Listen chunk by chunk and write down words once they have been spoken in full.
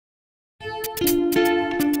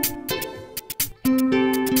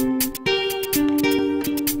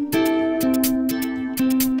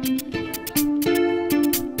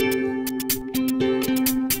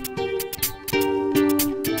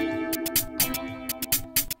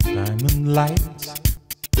human lights.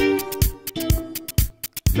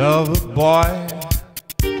 Lover boy,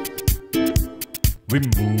 we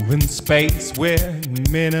move in space with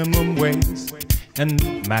minimum waste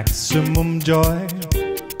and maximum joy.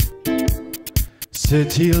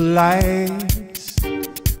 City lights,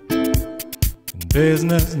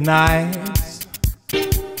 business nights,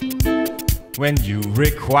 when you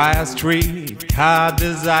require streetcar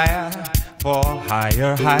desire for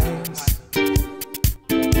higher heights.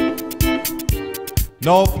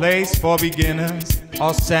 No place for beginners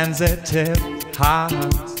or sensitive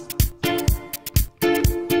hearts.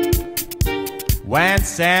 When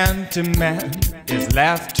sentiment is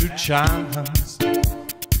left to chance,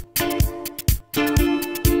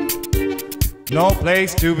 no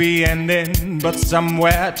place to be ending, but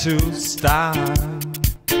somewhere to start.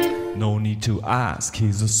 No need to ask,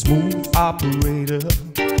 he's a smooth operator.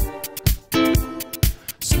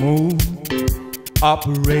 Smooth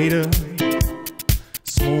operator.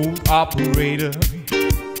 Smooth operator.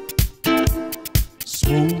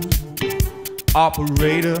 Smooth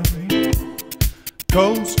operator.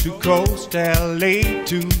 Coast to coast, LA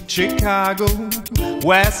to Chicago,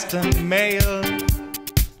 Western Mail.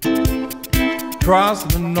 Across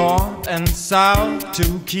the north and south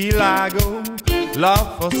to Key Largo,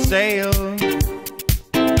 love for sale.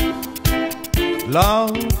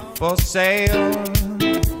 Love for sale.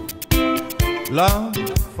 Love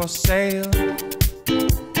for sale.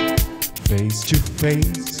 Face to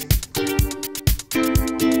face,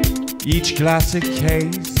 each classic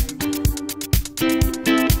case.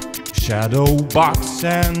 Shadow box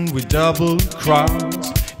and we double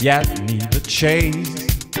cross, yet neither chase.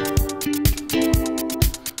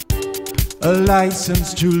 A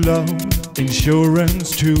license to love,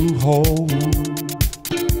 insurance to hold.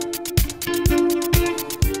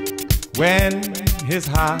 When his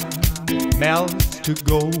heart melts to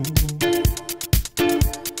gold,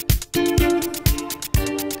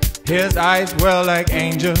 his eyes were like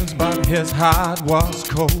angels, but his heart was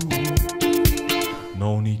cold.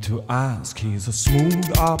 No need to ask, he's a smooth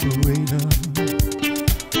operator.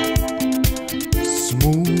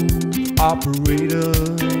 Smooth operator.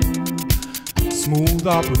 Smooth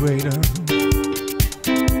operator.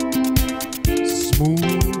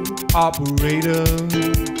 Smooth operator.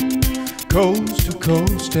 Coast to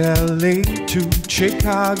coast, LA to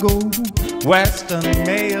Chicago, Western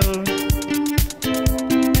Mail.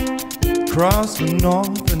 Across the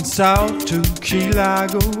north and south to Key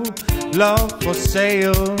Largo, love for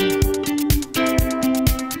sale.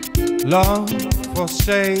 Love for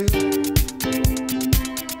sale.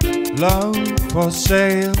 Love for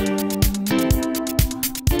sale.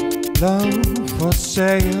 Love for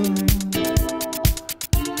sale.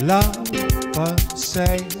 Love for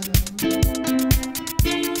sale.